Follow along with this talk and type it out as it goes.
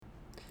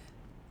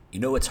You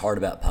know what's hard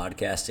about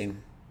podcasting?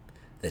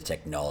 The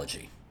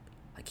technology.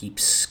 I keep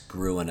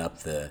screwing up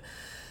the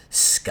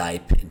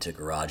Skype into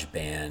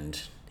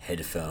GarageBand,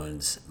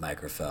 headphones,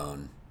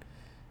 microphone.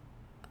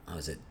 I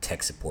was at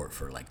tech support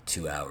for like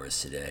 2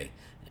 hours today,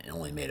 and it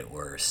only made it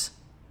worse.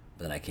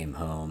 But then I came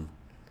home,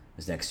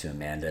 was next to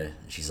Amanda,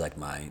 and she's like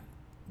my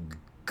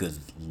good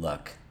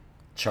luck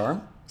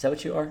charm. Is that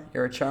what you are?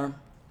 You're a charm?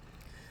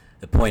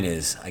 The point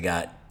is, I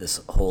got this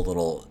whole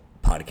little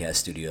podcast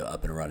studio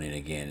up and running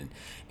again,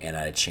 and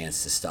I had a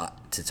chance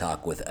to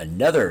talk with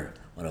another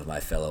one of my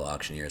fellow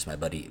auctioneers, my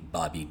buddy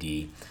Bobby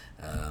D.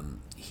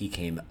 He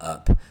came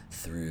up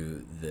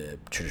through the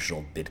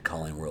traditional bid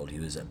calling world. He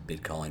was a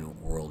bid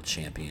calling world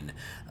champion,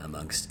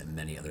 amongst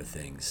many other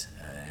things,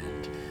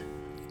 and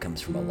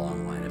comes from a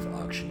long line of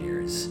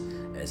auctioneers,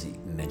 as he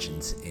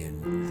mentions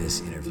in this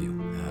interview.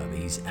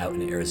 He's out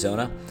in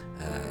Arizona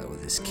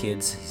with his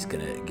kids. He's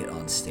going to get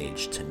on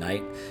stage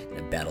tonight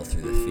and battle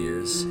through the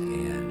fears,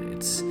 and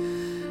it's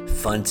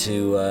fun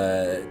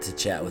to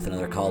chat with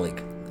another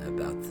colleague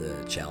about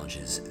the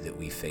challenges that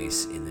we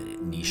face in the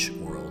niche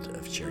world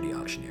of charity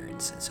auctioneering.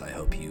 And so I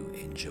hope you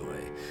enjoy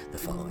the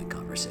following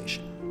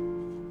conversation.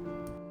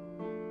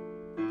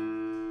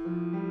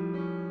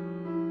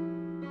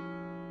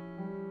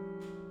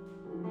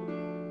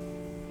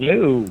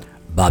 Hello.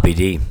 Bobby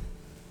D.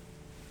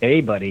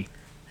 Hey, buddy.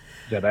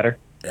 Is that better?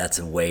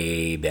 That's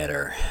way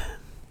better.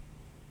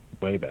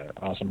 Way better.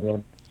 Awesome.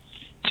 Well,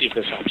 see if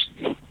this helps.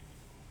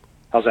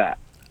 How's that?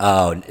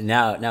 Oh,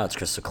 now it's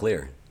crystal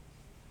clear.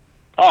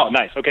 Oh,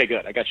 nice. Okay,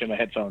 good. I got you in my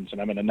headphones, and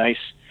I'm in a nice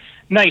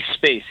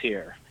space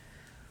here.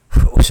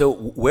 So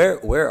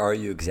where are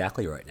you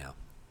exactly right now?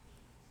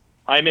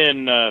 I'm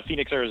in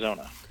Phoenix,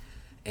 Arizona.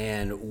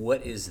 And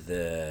what is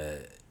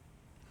the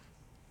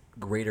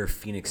greater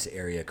Phoenix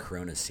area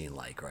Corona scene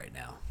like right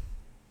now?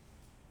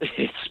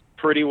 It's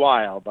pretty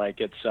wild. Like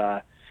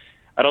I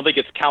don't think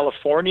it's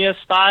California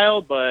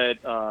style, but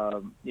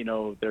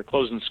they're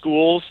closing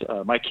schools.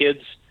 My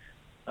kids,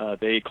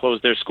 they close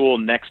their school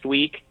next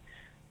week.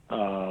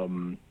 All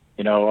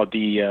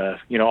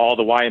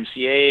the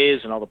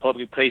YMCA's and all the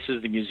public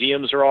places, the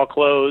museums are all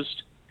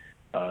closed.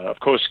 Of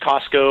course,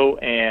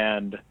 Costco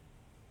and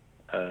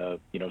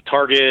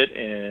Target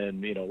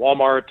and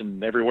Walmart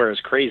and everywhere is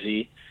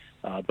crazy.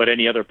 But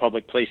any other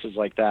public places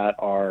like that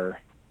are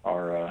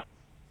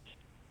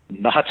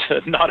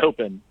not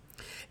open.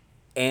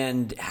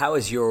 And how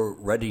is your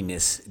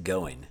readiness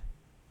going?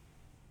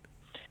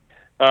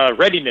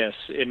 Readiness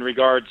in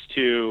regards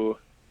to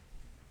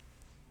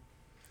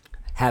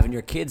having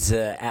your kids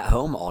at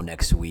home all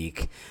next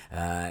week.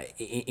 Do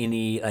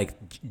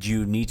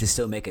you need to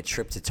still make a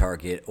trip to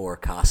Target or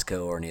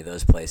Costco or any of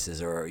those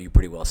places, or are you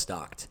pretty well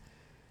stocked?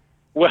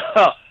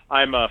 Well,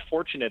 I'm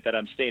fortunate that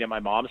I'm staying at my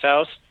mom's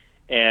house,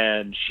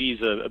 and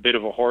she's a bit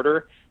of a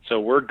hoarder, so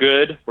we're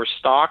good. We're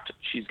stocked.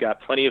 She's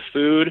got plenty of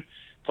food,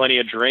 plenty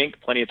of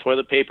drink, plenty of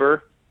toilet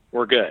paper.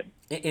 We're good.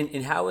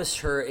 And how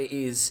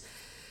is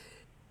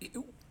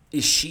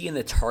is she in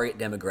the target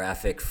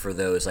demographic for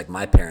those, like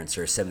my parents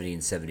are 70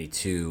 and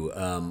 72?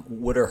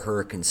 What are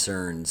her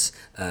concerns,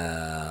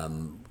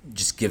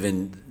 just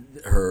given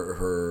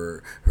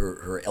her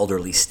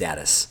elderly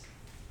status?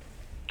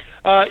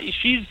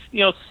 She's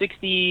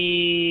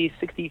 60,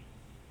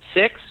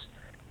 66.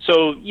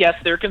 So yes,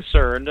 they're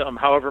concerned.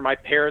 However, my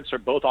parents are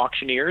both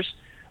auctioneers.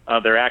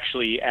 They're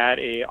actually at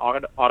a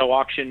auto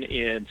auction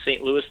in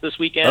St. Louis this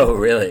weekend. Oh,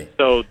 really?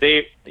 So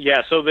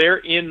they're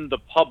in the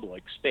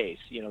public space.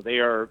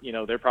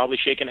 They're probably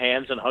shaking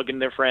hands and hugging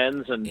their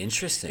friends, and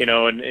interesting.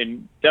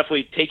 And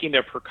definitely taking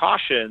their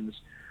precautions.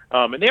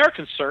 And they are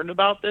concerned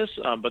about this,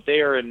 but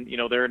they are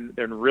they're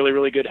in really,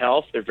 really good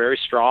health. They're very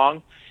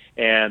strong,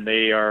 and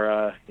they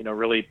are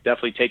really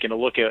definitely taking a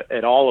look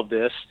at all of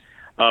this,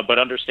 but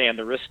understand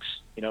the risks,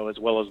 as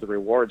well as the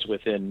rewards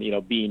within,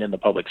 being in the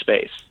public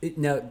space.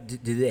 Now,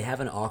 did they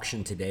have an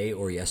auction today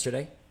or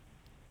yesterday?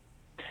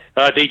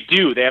 They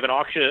do. They have an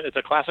auction. It's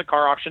a classic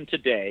car auction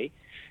today,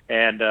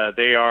 and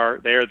they're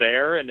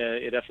there, and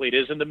it definitely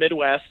is in the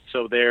Midwest.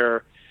 So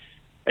their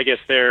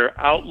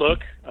outlook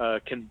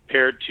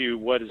compared to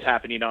what is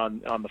happening on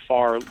the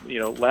far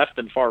left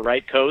and far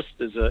right coast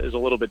is a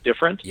little bit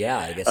different. Yeah,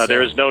 I guess so.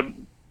 There's no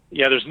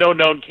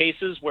known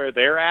cases where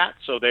they're at,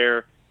 so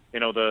they're.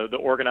 The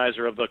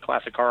organizer of the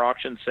classic car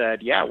auction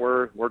said, yeah,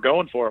 we're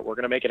going for it. We're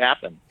going to make it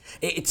happen.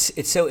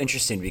 It's so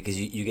interesting because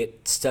you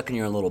get stuck in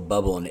your own little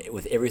bubble, and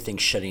with everything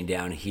shutting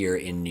down here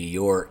in New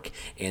York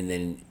and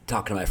then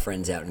talking to my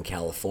friends out in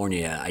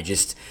California, I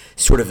just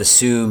sort of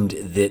assumed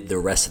that the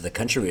rest of the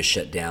country was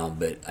shut down,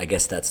 but I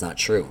guess that's not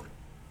true.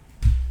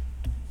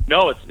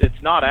 No,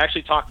 it's not. I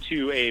actually talked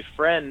to a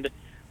friend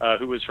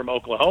who was from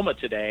Oklahoma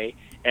today,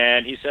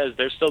 and he says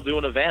they're still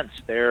doing events.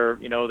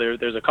 There's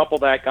a couple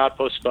that got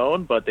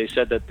postponed, but they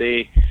said that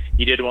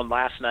he did one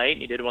last night,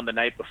 and he did one the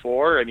night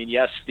before. I mean,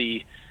 yes,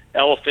 the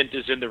elephant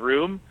is in the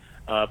room,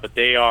 but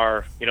they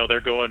are,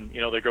 they're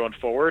going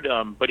forward.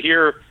 But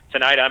here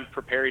tonight, I'm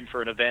preparing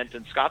for an event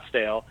in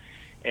Scottsdale,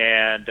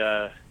 and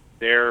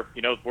we're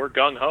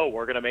gung ho.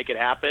 We're going to make it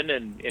happen,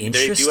 and they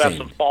do have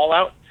some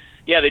fallout.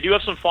 Yeah, they do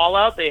have some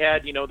fallout. They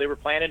had, they were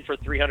planning for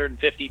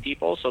 350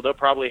 people, so they'll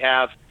probably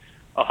have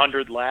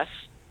 100 less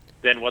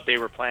than what they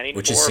were planning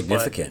which is for.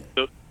 But significant.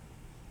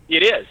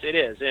 it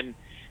is,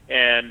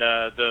 and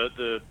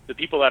the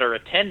people that are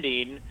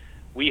attending,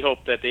 we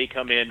hope that they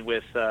come in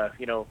with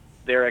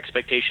their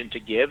expectation to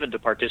give and to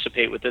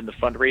participate within the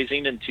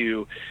fundraising and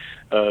to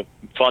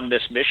fund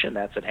this mission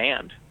that's at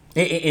hand.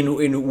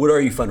 And what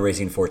are you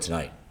fundraising for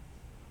tonight?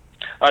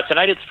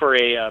 Tonight it's for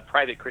a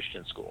private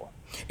Christian school.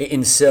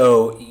 And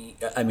so,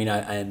 I mean,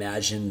 I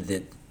imagine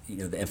that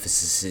the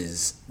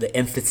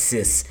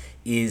emphasis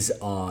is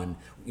on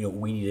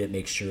we need to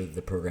make sure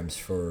the programs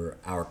for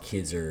our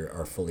kids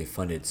are fully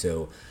funded.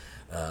 So,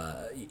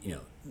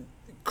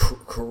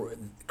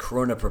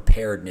 Corona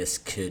preparedness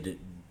could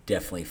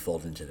definitely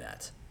fold into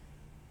that.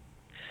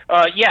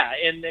 Yeah,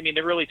 and I mean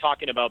they're really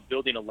talking about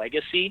building a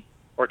legacy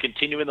or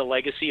continuing the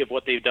legacy of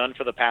what they've done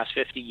for the past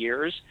 50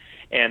 years,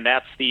 and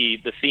that's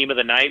the theme of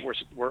the night.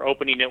 We're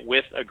opening it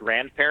with a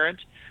grandparent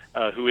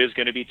who is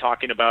going to be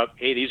talking about,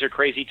 hey, these are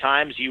crazy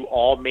times. You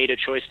all made a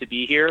choice to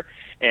be here,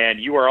 and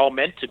you are all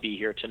meant to be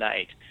here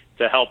tonight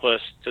to help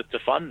us to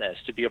fund this,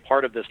 to be a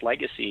part of this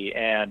legacy.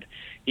 And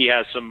he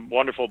has some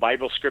wonderful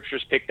Bible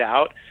scriptures picked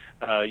out,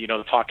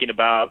 talking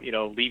about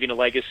leaving a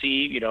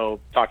legacy,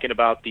 talking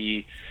about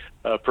the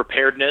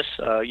preparedness,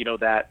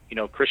 that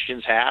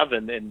Christians have,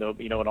 and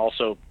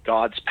also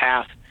God's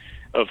path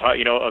of how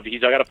of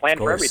He's got a plan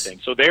for everything.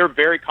 So they're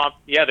very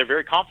they're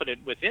very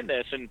confident within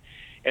this, and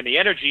the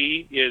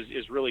energy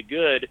is really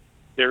good.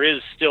 There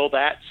is still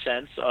that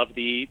sense of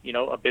the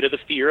a bit of the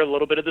fear, a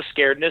little bit of the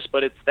scaredness,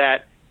 but it's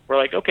that we're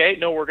like, okay,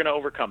 no, we're going to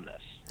overcome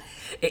this.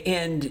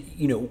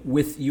 And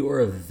with your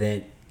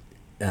event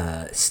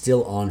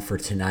still on for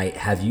tonight,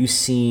 have you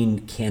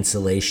seen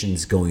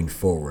cancellations going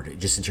forward,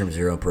 just in terms of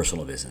your own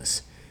personal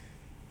business?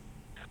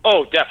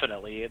 Oh,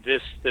 definitely.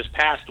 This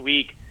past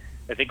week,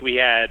 I think we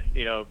had,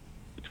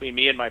 between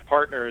me and my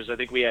partners, I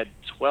think we had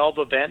 12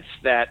 events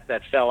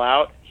that fell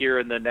out here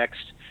in the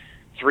next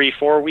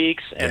 3-4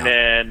 weeks. And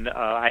then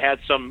I had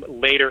some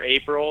later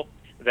April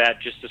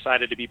that just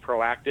decided to be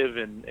proactive,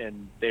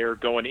 and they're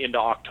going into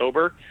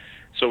October.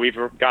 So we've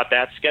got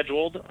that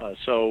scheduled.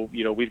 So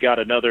we've got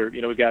another,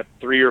 we've got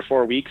 3 or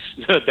 4 weeks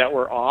that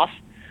we're off.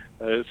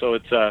 So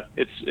it's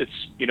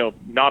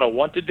not a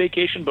wanted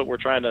vacation, but we're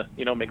trying to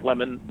make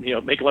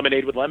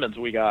lemonade with lemons.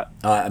 We got.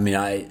 I mean,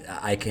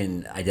 I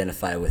can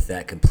identify with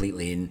that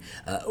completely. And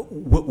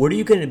what are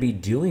you going to be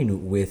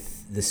doing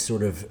with this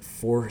sort of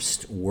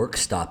forced work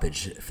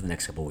stoppage for the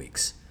next couple of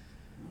weeks?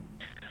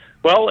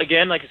 Well,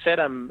 again, like I said,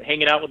 I'm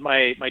hanging out with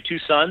my 2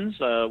 sons.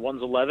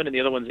 One's 11 and the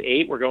other one's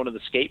 8. We're going to the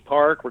skate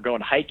park. We're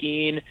going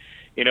hiking.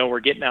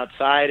 We're getting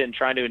outside and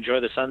trying to enjoy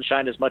the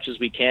sunshine as much as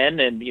we can,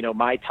 and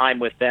my time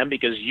with them,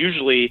 because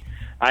usually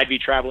I'd be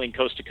traveling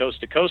coast to coast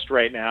to coast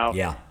right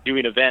now,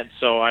 doing events.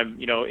 So I'm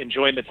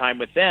enjoying the time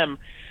with them,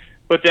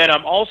 but then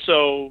I'm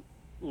also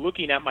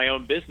looking at my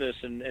own business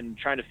and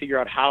trying to figure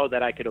out how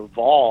that I could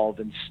evolve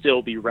and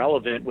still be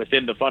relevant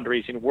within the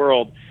fundraising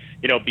world,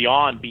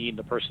 beyond being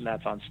the person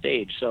that's on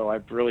stage. So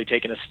I've really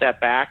taken a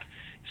step back,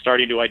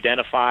 starting to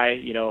identify,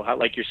 how,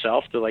 like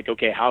yourself, to like,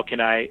 okay, how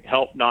can I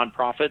help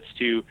nonprofits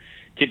to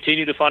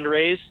continue to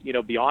fundraise,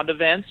 beyond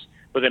events,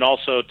 but then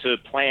also to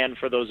plan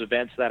for those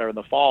events that are in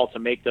the fall to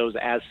make those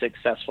as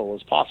successful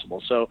as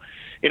possible. So,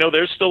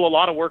 there's still a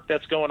lot of work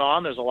that's going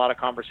on. There's a lot of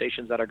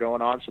conversations that are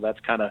going on. So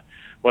that's kind of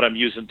what I'm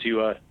using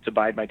to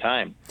bide my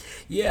time.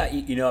 Yeah.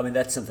 I mean,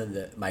 that's something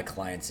that my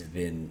clients have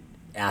been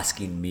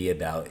asking me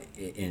about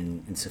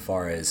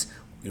insofar as,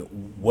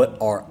 what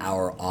are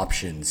our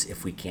options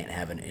if we can't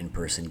have an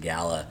in-person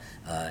gala?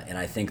 And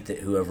I think that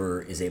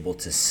whoever is able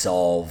to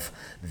solve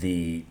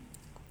the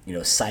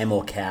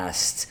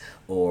simulcast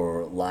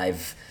or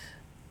live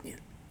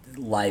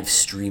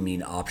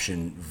streaming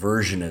option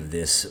version of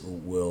this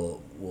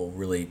will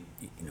really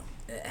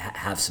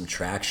have some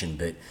traction.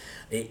 But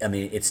I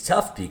mean, it's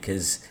tough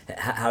because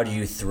how do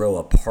you throw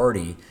a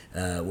party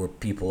where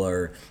people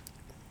are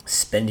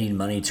spending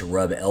money to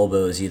rub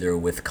elbows either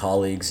with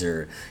colleagues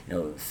or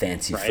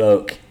fancy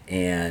folk?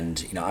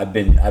 And I've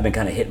been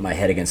kind of hitting my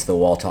head against the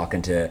wall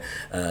talking to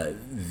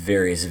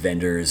various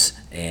vendors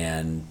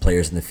and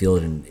players in the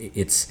field, and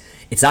it's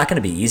not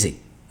going to be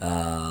easy.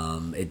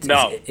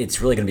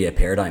 It's really going to be a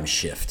paradigm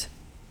shift.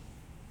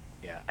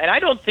 Yeah, and I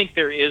don't think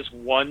there is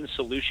one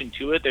solution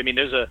to it. I mean,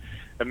 there's a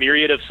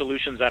myriad of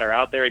solutions that are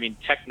out there. I mean,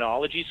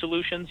 technology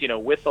solutions,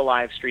 with the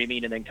live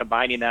streaming, and then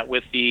combining that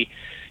with the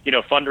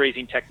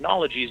fundraising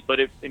technologies. But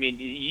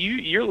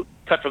you're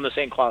cut from the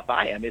same cloth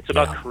I am. It's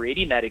about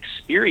creating that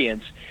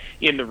experience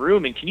in the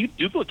room. And can you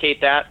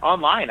duplicate that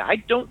online? I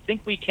don't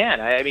think we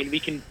can. I mean, we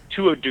can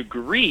to a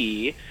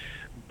degree,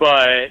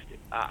 but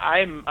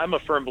I'm a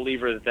firm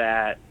believer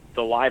that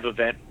the live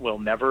event will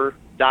never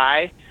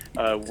die.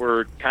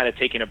 We're kind of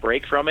taking a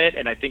break from it.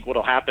 And I think what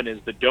will happen is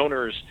the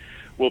donors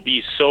will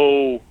be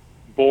so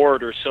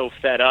bored or so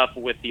fed up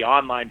with the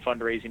online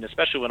fundraising,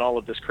 especially when all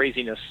of this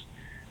craziness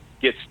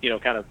gets,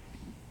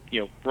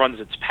 runs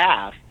its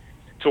path,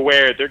 to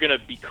where they're going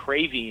to be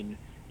craving,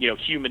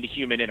 human to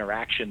human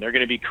interaction. They're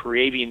going to be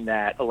craving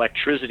that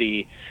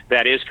electricity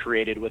that is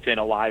created within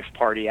a live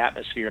party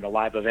atmosphere and a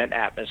live event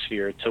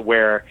atmosphere, to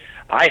where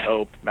I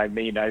hope, I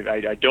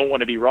don't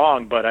want to be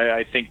wrong, but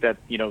I think that,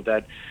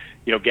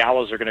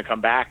 galas are going to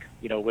come back,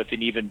 with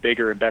an even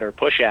bigger and better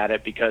push at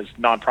it, because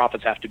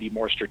nonprofits have to be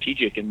more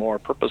strategic and more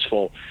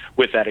purposeful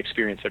with that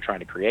experience they're trying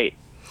to create.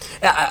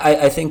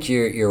 I think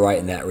you're right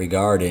in that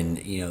regard, and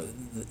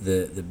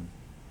the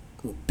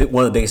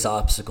one of the biggest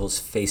obstacles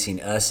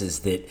facing us is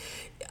that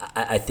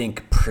I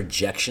think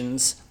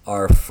projections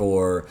are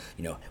for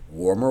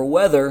warmer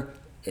weather.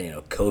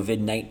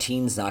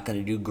 COVID-19 is not going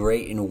to do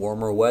great in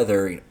warmer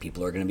weather.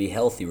 People are going to be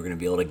healthy. We're going to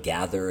be able to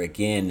gather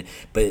again.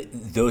 But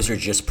those are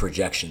just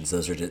projections.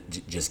 Those are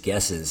just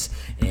guesses.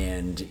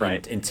 And,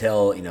 right.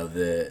 Until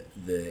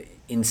the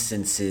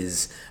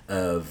instances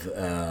of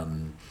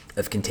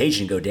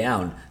contagion go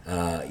down,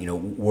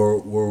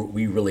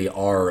 we really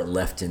are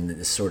left in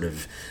this sort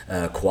of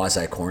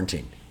quasi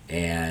quarantine.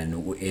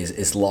 And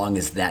as long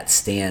as that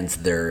stands,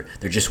 there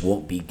just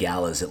won't be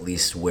galas, at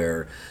least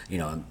where,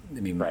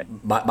 right.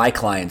 my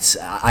clients,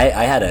 I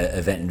had an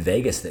event in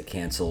Vegas that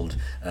canceled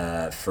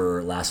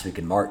for last week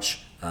in March.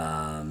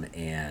 That's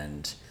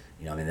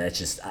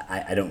just,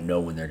 I don't know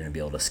when they're going to be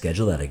able to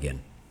schedule that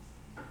again.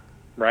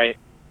 Right.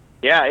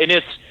 Yeah. And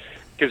it's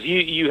because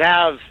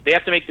they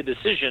have to make the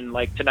decision.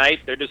 Like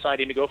tonight, they're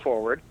deciding to go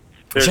forward.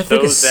 There's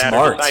those that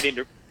smart. Are deciding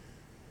to.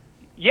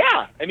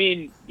 Yeah,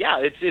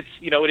 it's it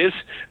is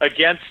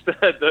against the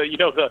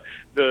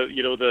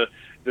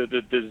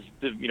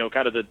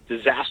kind of the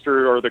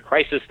disaster or the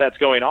crisis that's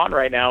going on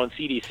right now in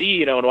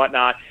CDC, and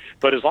whatnot.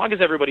 But as long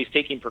as everybody's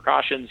taking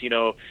precautions,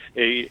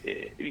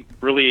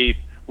 really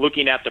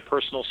looking at the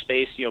personal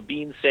space,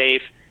 being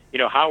safe,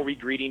 how are we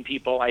greeting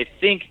people? I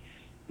think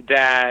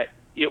that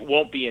it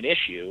won't be an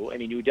issue. I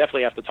mean, you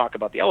definitely have to talk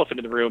about the elephant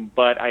in the room,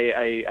 but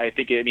I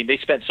think, they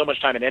spent so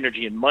much time and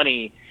energy and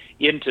money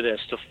into this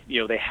to,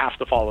 they have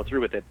to follow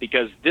through with it,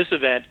 because this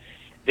event,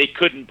 they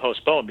couldn't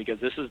postpone, because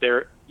this is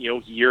their,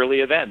 yearly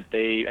event.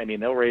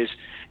 They'll raise,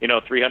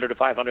 $300,000 to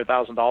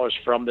 $500,000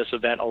 from this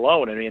event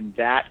alone. I mean,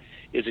 that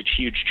is a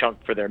huge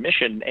chunk for their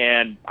mission.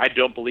 And I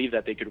don't believe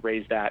that they could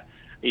raise that,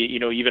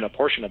 even a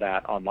portion of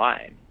that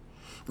online.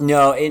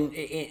 No,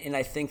 and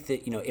I think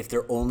that if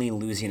they're only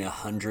losing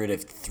 100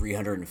 of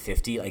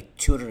 350, like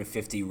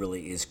 250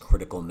 really is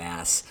critical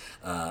mass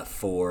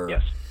for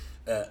yes.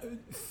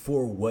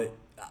 For what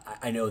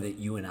I know that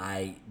you and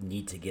I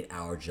need to get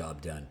our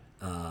job done,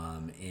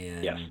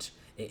 yes.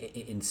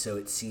 And so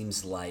it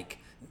seems like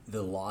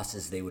the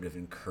losses they would have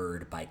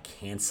incurred by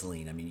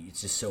canceling. I mean,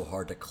 it's just so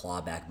hard to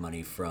claw back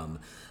money from,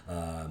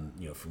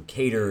 from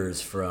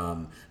caterers,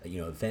 from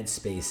event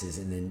spaces,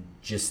 and then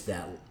just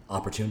that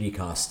opportunity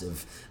cost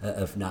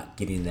of not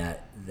getting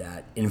that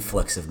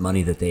influx of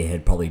money that they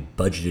had probably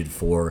budgeted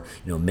for,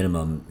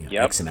 minimum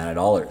yep. X amount of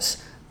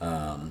dollars.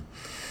 And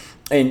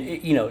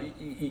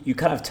you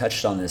kind of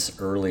touched on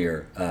this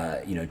earlier,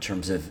 in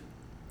terms of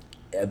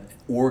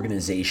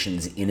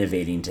organizations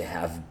innovating to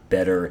have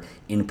better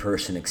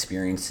in-person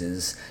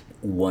experiences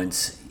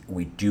once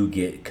we do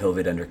get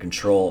COVID under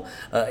control.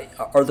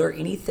 Are there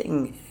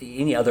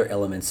any other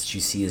elements that you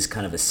see as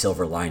kind of a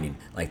silver lining,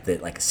 like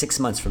that? Like 6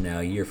 months from now,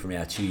 a year from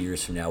now, 2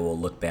 years from now, we'll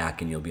look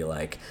back and you'll be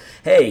like,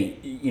 "Hey,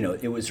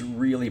 it was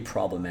really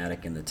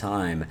problematic in the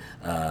time,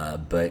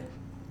 but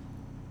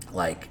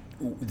like."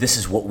 This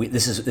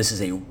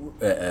is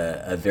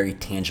a very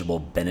tangible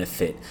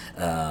benefit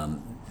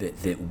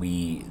that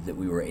we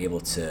were able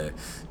to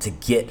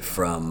get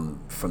from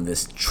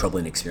this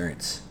troubling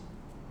experience.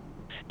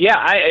 Yeah,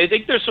 I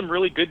think there's some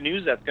really good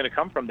news that's going to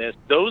come from this.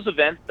 Those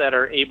events that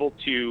are able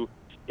to,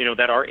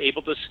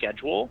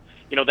 schedule,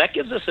 that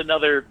gives us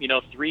another,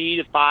 3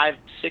 to 5,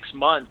 6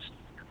 months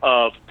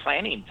of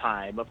planning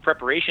time, of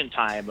preparation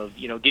time, of,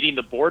 getting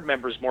the board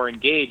members more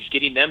engaged,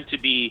 getting them to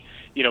be,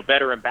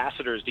 better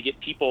ambassadors, to get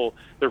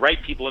the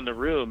right people in the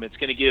room. It's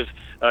going to give,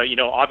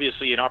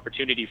 obviously an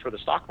opportunity for the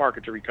stock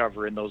market to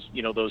recover, and those,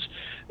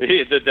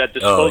 that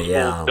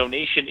disposable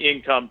donation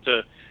income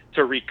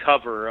to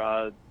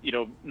recover.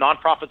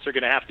 Nonprofits are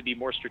going to have to be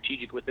more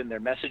strategic within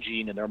their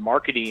messaging and their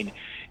marketing,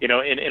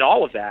 and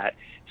all of that.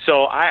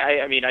 So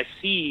I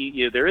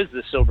see, there is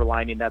this silver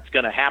lining that's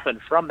going to happen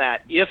from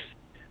that if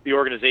the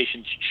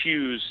organizations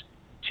choose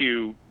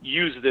to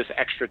use this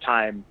extra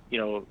time,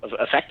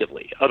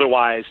 effectively.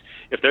 Otherwise,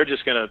 if they're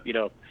just going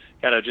to,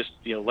 kind of just,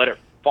 let it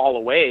fall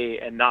away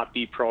and not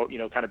be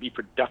kind of be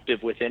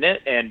productive within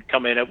it and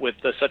come in with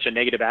such a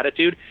negative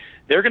attitude,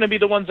 they're going to be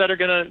the ones that are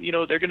going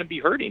to, they're going to be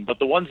hurting. But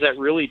the ones that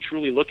really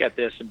truly look at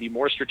this and be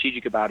more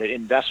strategic about it,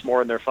 invest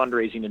more in their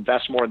fundraising,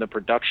 invest more in the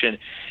production,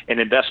 and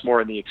invest more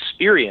in the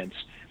experience,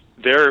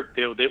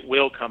 it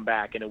will come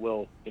back, and it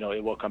will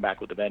come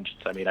back with a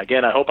vengeance. I mean,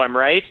 again, I hope I'm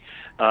right,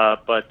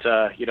 but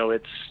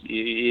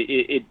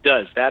it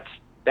does. That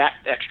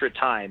extra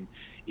time,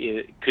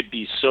 it could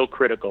be so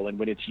critical, and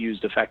when it's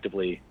used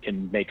effectively,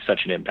 can make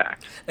such an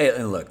impact. Hey,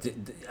 and look,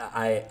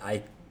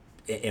 I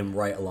am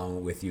right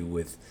along with you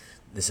with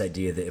this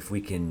idea that if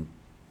we can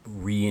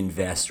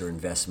reinvest or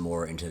invest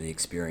more into the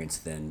experience,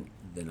 then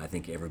then I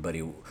think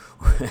everybody,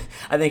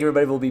 I think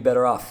everybody will be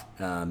better off,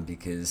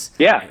 because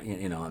I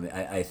mean,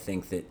 I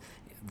think that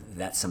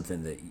that's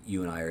something that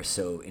you and I are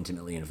so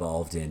intimately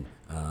involved in,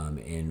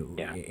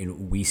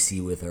 and we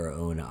see with our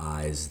own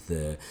eyes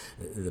the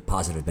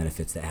positive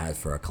benefits that has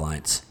for our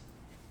clients.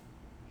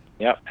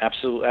 Yeah,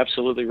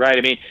 absolutely right.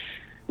 I mean,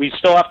 we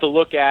still have to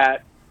look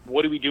at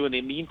what do we do in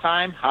the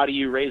meantime? How do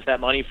you raise that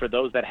money for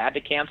those that had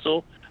to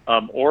cancel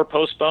or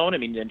postpone? I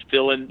mean, and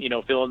fill in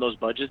those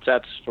budgets.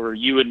 That's for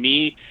you and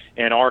me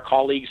and our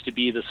colleagues to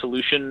be the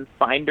solution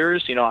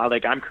finders.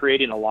 I'm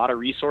creating a lot of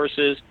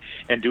resources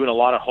and doing a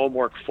lot of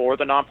homework for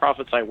the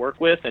nonprofits I work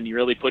with, and you're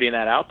really putting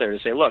that out there to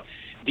say, look,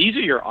 these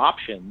are your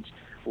options.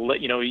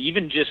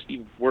 Even just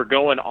we're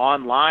going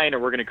online or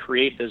we're going to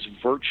create this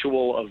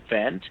virtual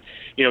event,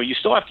 you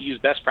still have to use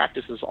best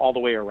practices all the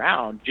way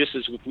around, just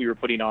as if we were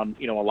putting on,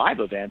 a live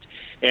event.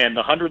 And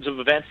the hundreds of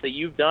events that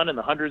you've done and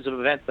the hundreds of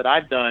events that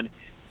I've done,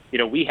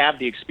 we have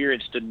the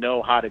experience to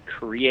know how to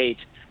create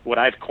what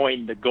I've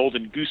coined the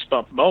golden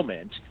goosebump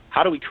moment.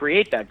 How do we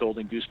create that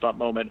golden goosebump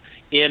moment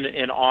in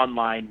an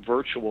online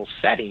virtual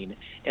setting?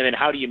 And then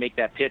how do you make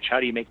that pitch? How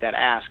do you make that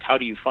ask? How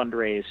do you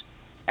fundraise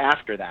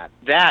after that?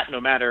 No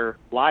matter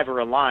live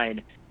or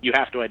online, you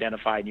have to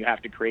identify and you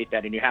have to create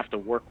that, and you have to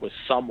work with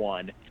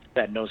someone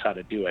that knows how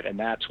to do it. And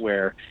that's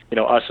where,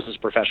 us as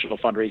professional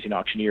fundraising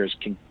auctioneers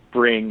can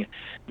bring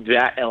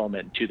that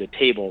element to the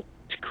table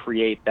to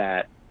create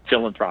that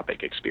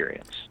philanthropic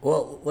experience.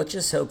 Well, let's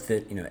just hope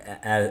that,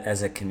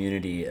 as a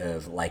community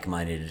of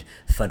like-minded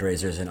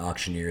fundraisers and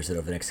auctioneers, that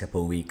over the next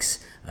couple of weeks,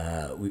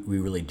 we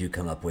really do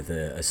come up with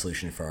a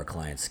solution for our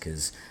clients.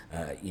 Because,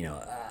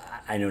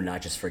 I know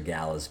not just for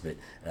galas, but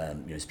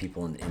there's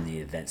people in the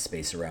event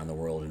space around the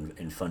world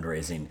in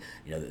fundraising.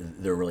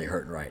 They're really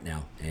hurting right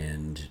now,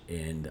 and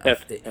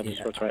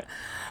that's right.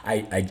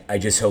 I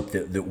just hope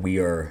that we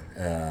are,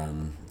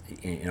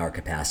 in our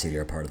capacity,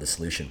 are part of the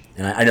solution.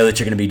 And I know that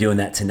you're going to be doing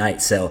that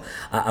tonight. So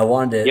I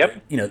wanted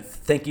to,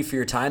 thank you for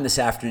your time this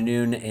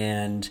afternoon,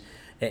 and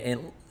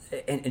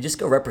just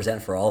go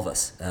represent for all of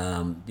us.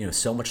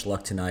 So much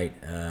luck tonight.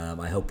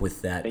 I hope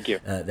with that, thank you.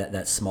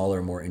 That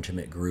smaller, more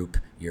intimate group,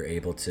 you're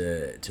able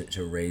to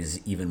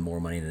raise even more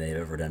money than they've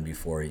ever done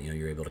before.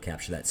 You're able to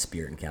capture that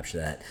spirit and capture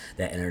that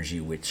energy,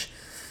 which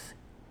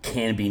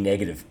can be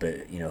negative,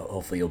 but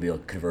hopefully you'll be able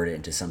to convert it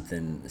into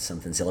something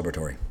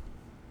celebratory.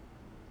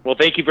 Well,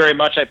 thank you very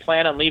much. I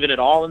plan on leaving it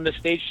all in this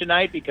stage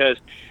tonight because,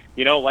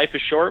 life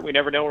is short. We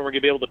never know when we're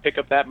going to be able to pick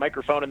up that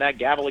microphone and that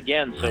gavel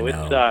again. So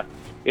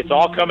it's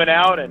all coming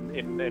out,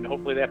 and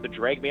hopefully they have to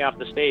drag me off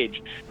the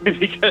stage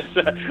because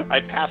I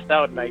passed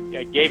out and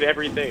I gave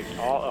everything,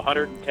 all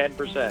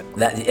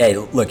 110%. Hey,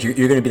 look, you're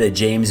going to be the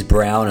James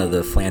Brown of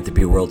the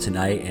philanthropy world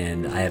tonight,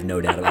 and I have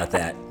no doubt about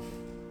that.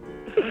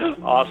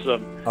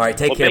 Awesome. All right,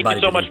 take care,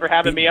 buddy. Thank you so much for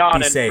having me on,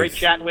 and safe. Great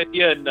chatting with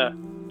you, and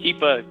keep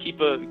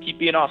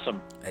being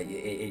awesome.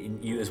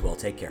 You as well.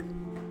 Take care.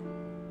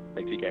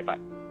 Thanks, EK. Bye.